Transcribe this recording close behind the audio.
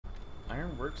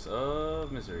Ironworks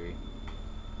of Misery.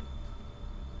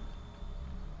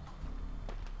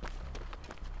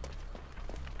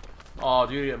 Oh,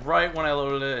 dude, right when I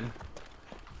loaded it in.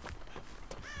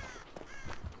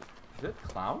 Is it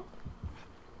clown?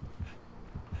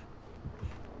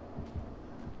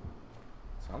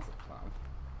 Sounds like clown.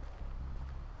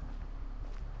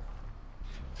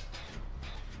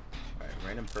 Alright,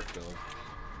 random perk build.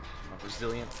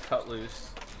 Resilience, cut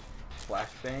loose,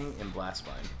 flashbang, and blast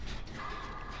bind.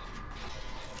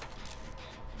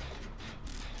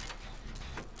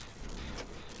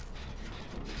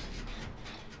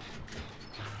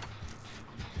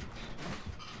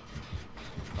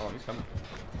 Oh, he's coming.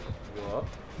 Go up.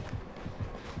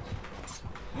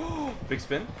 Big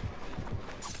spin.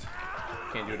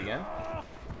 Can't do it again.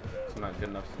 So I'm not good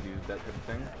enough to do that type of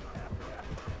thing.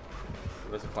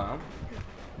 There's a clown.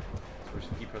 So we're just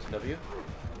gonna keep pressing W.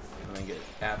 And then get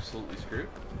absolutely screwed.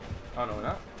 Oh no, we're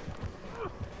not.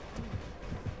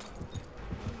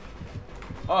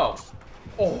 Oh!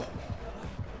 Oh!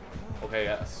 Okay,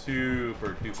 got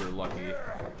super duper lucky.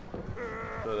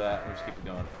 Throw that and just keep it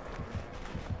going.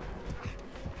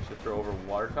 Should throw over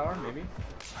water tower, maybe?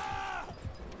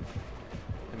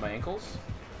 Hit my ankles?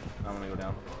 I'm gonna go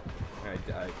down. I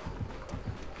died.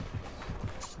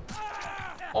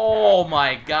 Oh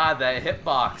my god, that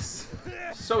hitbox!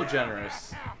 So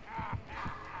generous.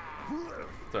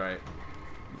 It's alright.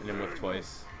 I didn't whiff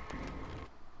twice.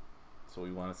 That's what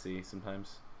we want to see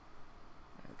sometimes.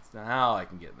 That's now I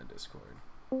can get in the Discord.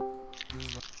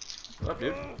 What up,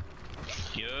 dude?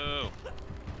 Yo!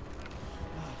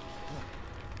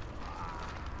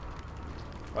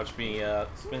 Watch me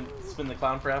spin the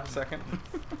clown for half a second.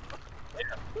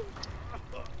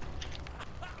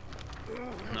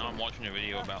 No, I'm watching a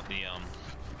video about the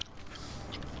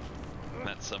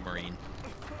that submarine.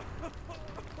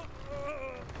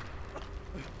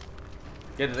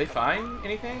 Yeah, did they find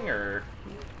anything or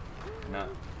not?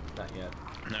 Not yet.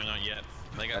 No, not yet.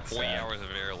 They got That's 40 sad. hours of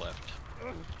air left.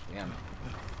 Damn.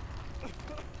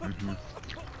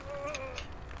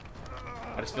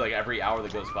 I just feel like every hour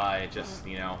that goes by, it just,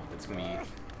 you know, it's gonna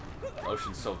be, the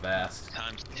ocean's so vast.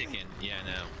 Time's ticking. Yeah, I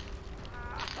know.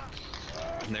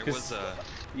 And there was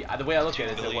yeah, the way I look at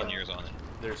it is 2 that billion what, years on it.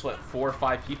 there's what, 4 or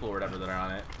 5 people or whatever that are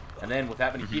on it, and then with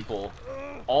that many people,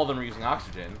 all of them are using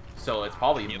oxygen, so it's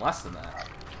probably even less than that.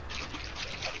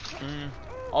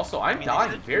 Also, I'm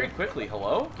dying very quickly.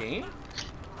 Hello, game?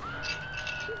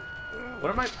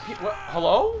 What am I? What?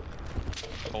 Hello?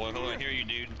 Hold on, I hear you,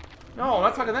 dude. No, I'm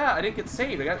not talking that. I didn't get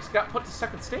saved. I just got put to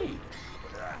second stage.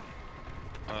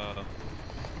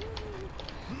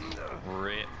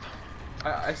 Rip.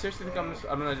 I seriously think I'm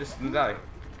gonna just die.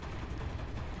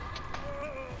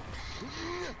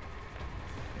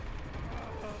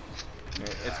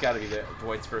 It's got to be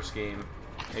Dwight's first game,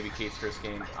 maybe Kate's first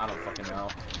game. I don't fucking know.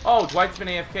 Oh, Dwight's been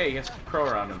AFK. He has a crow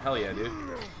around him. Hell yeah, dude.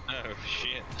 Oh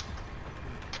shit.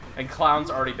 And Clown's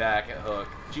already back at Hook.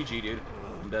 GG, dude.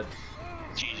 I'm dead.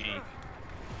 GG.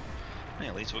 Yeah,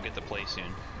 at least we'll get to play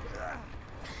soon.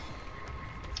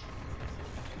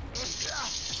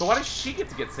 So why does she get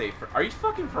to get saved? Are you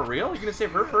fucking for real? You gonna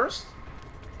save her first?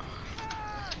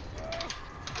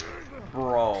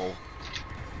 Bro.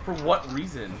 For what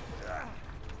reason?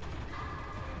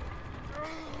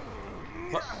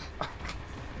 What?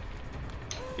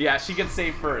 Yeah, she gets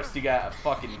saved first. You got a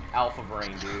fucking alpha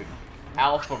brain, dude.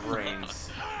 Alpha brains.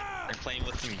 They're playing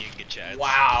with some Giga Chads.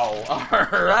 Wow.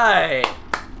 Alright.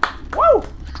 Woo!